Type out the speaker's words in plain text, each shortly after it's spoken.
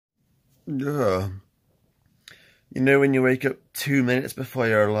Ugh. You know when you wake up 2 minutes before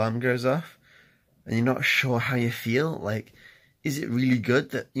your alarm goes off and you're not sure how you feel? Like, is it really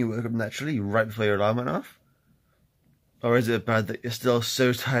good that you woke up naturally right before your alarm went off? Or is it bad that you're still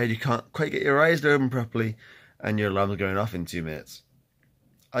so tired you can't quite get your eyes to open properly and your alarm's going off in 2 minutes?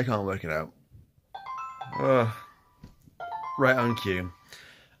 I can't work it out. Ugh. Right on cue.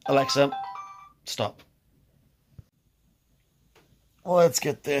 Alexa, stop. Let's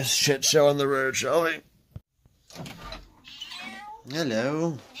get this shit show on the road, shall we?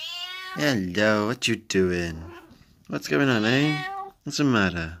 Hello. Hello, what you doing? What's going on, eh? What's the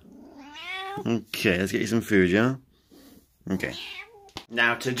matter? Okay, let's get you some food, yeah? Okay.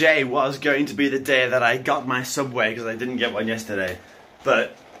 Now, today was going to be the day that I got my Subway, because I didn't get one yesterday.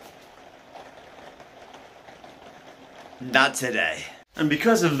 But not today. And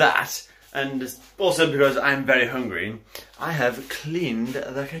because of that, and also because I'm very hungry, I have cleaned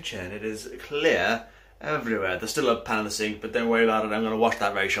the kitchen. It is clear everywhere. There's still a pan in the sink, but don't worry about it, I'm going to wash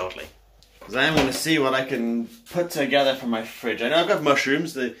that very shortly. Because I am going to see what I can put together from my fridge. I know I've got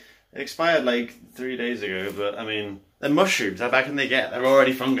mushrooms. They expired like 3 days ago, but I mean, they're mushrooms. How bad can they get? They're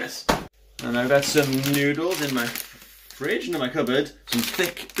already fungus. And I've got some noodles in my fridge, in my cupboard. Some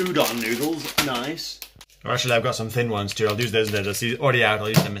thick udon noodles. Nice. Or actually, I've got some thin ones too. I'll use those instead. They're already out. I'll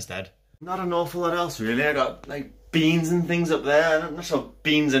use them instead. Not an awful lot else, really. I got like beans and things up there. I'm not sure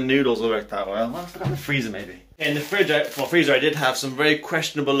beans and noodles will work that well. Well, I forgot the freezer maybe. In the freezer, I did have some very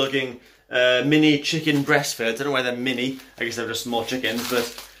questionable looking mini chicken breast fillets. I don't know why they're mini. I guess they're just small chickens,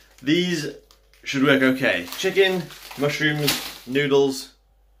 but these should work okay. Chicken, mushrooms, noodles,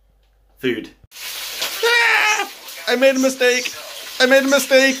 food. Ah! I made a mistake. I made a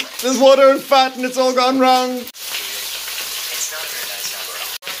mistake. There's water and fat and it's all gone wrong.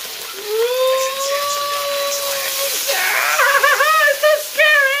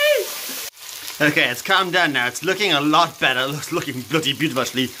 Okay, it's calmed down now. It's looking a lot better. It's looking bloody beautiful,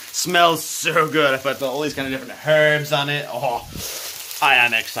 actually. Smells so good. I put all these kind of different herbs on it. Oh, I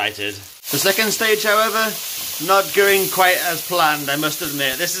am excited. The second stage, however, not going quite as planned, I must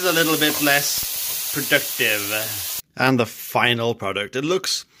admit. This is a little bit less productive. And the final product. It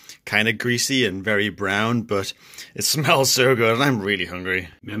looks kind of greasy and very brown, but it smells so good, and I'm really hungry.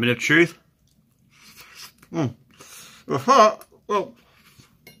 Moment of truth. Oh,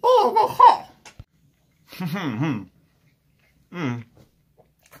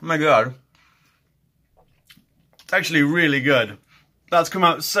 my god. It's actually really good. That's come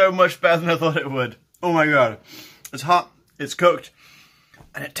out so much better than I thought it would. Oh my god. It's hot, it's cooked,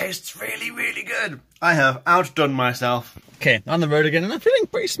 and it tastes really, really good. I have outdone myself. Okay, on the road again, and I'm feeling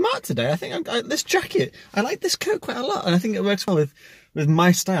pretty smart today. I think this jacket, I like this coat quite a lot, and I think it works well with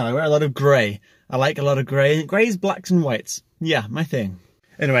my style. I wear a lot of grey. I like a lot of grey. Greys, blacks and whites. Yeah, my thing.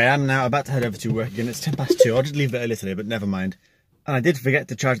 Anyway, I'm now about to head over to work again. It's 2:10. I did leave it early today, but never mind. And I did forget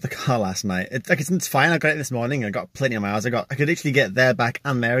to charge the car last night. It's fine. I got it this morning. I got plenty of miles. I could literally get there, back,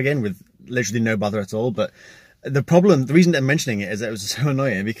 and there again with literally no bother at all. But the reason I'm mentioning it is that it was so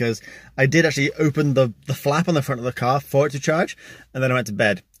annoying because I did actually open the flap on the front of the car for it to charge, and then I went to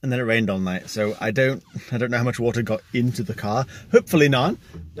bed, and then it rained all night. So I don't know how much water got into the car. Hopefully none.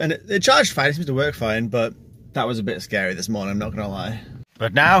 And it charged fine. It seems to work fine, but that was a bit scary this morning. I'm not gonna lie.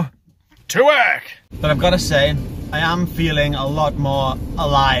 But now, to work! But I've got to say, I am feeling a lot more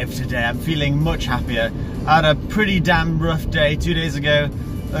alive today. I'm feeling much happier. I had a pretty damn rough day 2 days ago.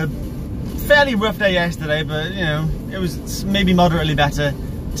 A fairly rough day yesterday, but you know, it was maybe moderately better.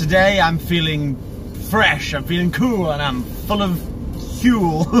 Today I'm feeling fresh, I'm feeling cool, and I'm full of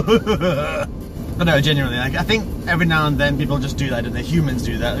fuel. But no, genuinely, like, I think every now and then people just do that, don't they? Humans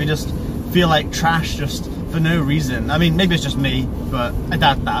do that. We just feel like trash just for no reason. I mean, maybe it's just me, but I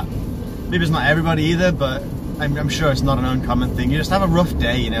doubt that. Maybe it's not everybody either, but I'm sure it's not an uncommon thing. You just have a rough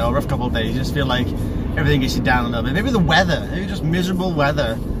day, you know, a rough couple of days. You just feel like everything gets you down a little bit. Maybe the weather, maybe just miserable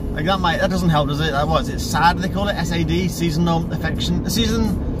weather. Like that doesn't help, does it? What is it? SAD, they call it? SAD, seasonal affective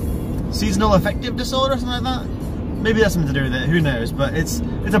disorder, or something like that. Maybe that's something to do with it. Who knows? But it's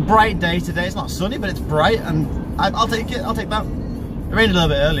a bright day today. It's not sunny, but it's bright, and I'll take it. I'll take that. It rained a little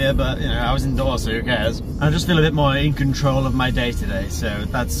bit earlier, but you know, I was indoors, so who cares? I just feel a bit more in control of my day today, so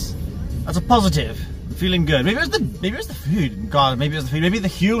that's a positive. I'm feeling good. Maybe it was the food. God, maybe it was the food. Maybe the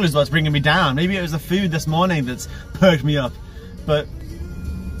fuel is what's bringing me down. Maybe it was the food this morning that's perked me up. But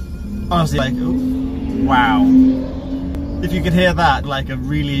honestly, like, ooh, wow. If you could hear that, like a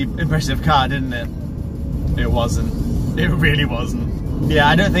really impressive car, didn't it? It wasn't. It really wasn't. Yeah,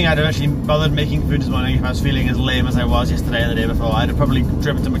 I don't think I'd have actually bothered making food this morning if I was feeling as lame as I was yesterday and the day before. I'd have probably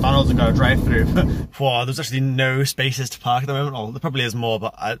driven to McDonald's and got a drive-through. Wow, there's actually no spaces to park at the moment. Well, there probably is more,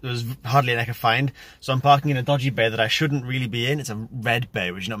 but there's hardly any I could find. So I'm parking in a dodgy bay that I shouldn't really be in. It's a red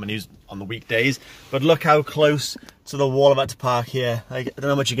bay, which you're not going to use on the weekdays. But look how close to the wall I'm at to park here. I don't know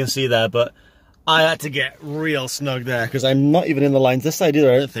how much you can see there, but I had to get real snug there because I'm not even in the lines this side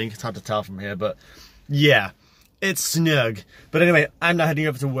either, I don't think. It's hard to tell from here, but yeah. It's snug. But anyway, I'm now heading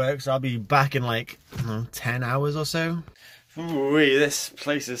over to work, so I'll be back in like, I don't know, 10 hours or so. Ooh, this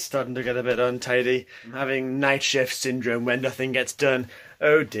place is starting to get a bit untidy. I'm having night shift syndrome when nothing gets done.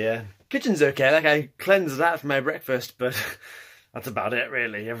 Oh dear. Kitchen's okay, like I cleansed that for my breakfast, but that's about it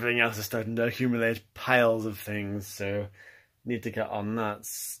really. Everything else is starting to accumulate piles of things, so need to get on that.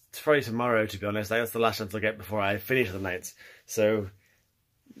 It's probably tomorrow, to be honest. That's the last chance I'll get before I finish the nights. So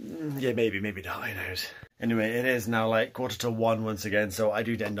yeah, maybe not, who knows. Anyway, it is now like 1:45 once again, so I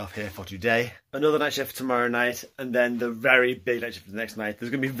do end off here for today. Another night shift tomorrow night, and then the very big night shift the next night. There's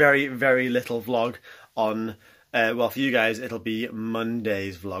going to be very, very little vlog on, well, for you guys, it'll be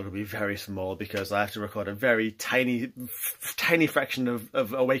Monday's vlog. It'll be very small because I have to record a very tiny fraction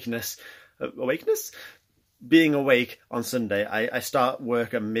of awakeness. Being awake on Sunday. I start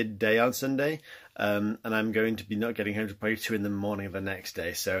work at midday on Sunday, and I'm going to be not getting home till probably 2 in the morning of the next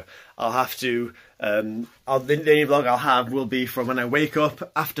day. So I'll have to, the only vlog I'll have will be from when I wake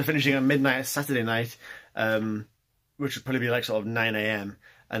up after finishing at midnight Saturday night, which would probably be like sort of 9 AM,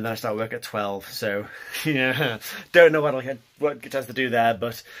 and then I start work at 12. So yeah, don't know what I'll get chance to do there,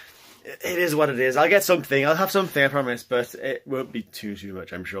 but it is what it is. I'll get something. I'll have something, I promise, but it won't be too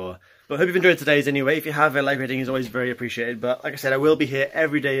much, I'm sure. But I hope you've enjoyed today's anyway. If you have, a like rating is always very appreciated. But like I said, I will be here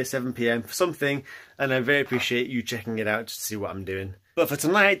every day at 7 PM for something, and I very appreciate you checking it out just to see what I'm doing. But for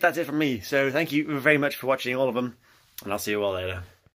tonight, that's it from me. So thank you very much for watching all of them, and I'll see you all later.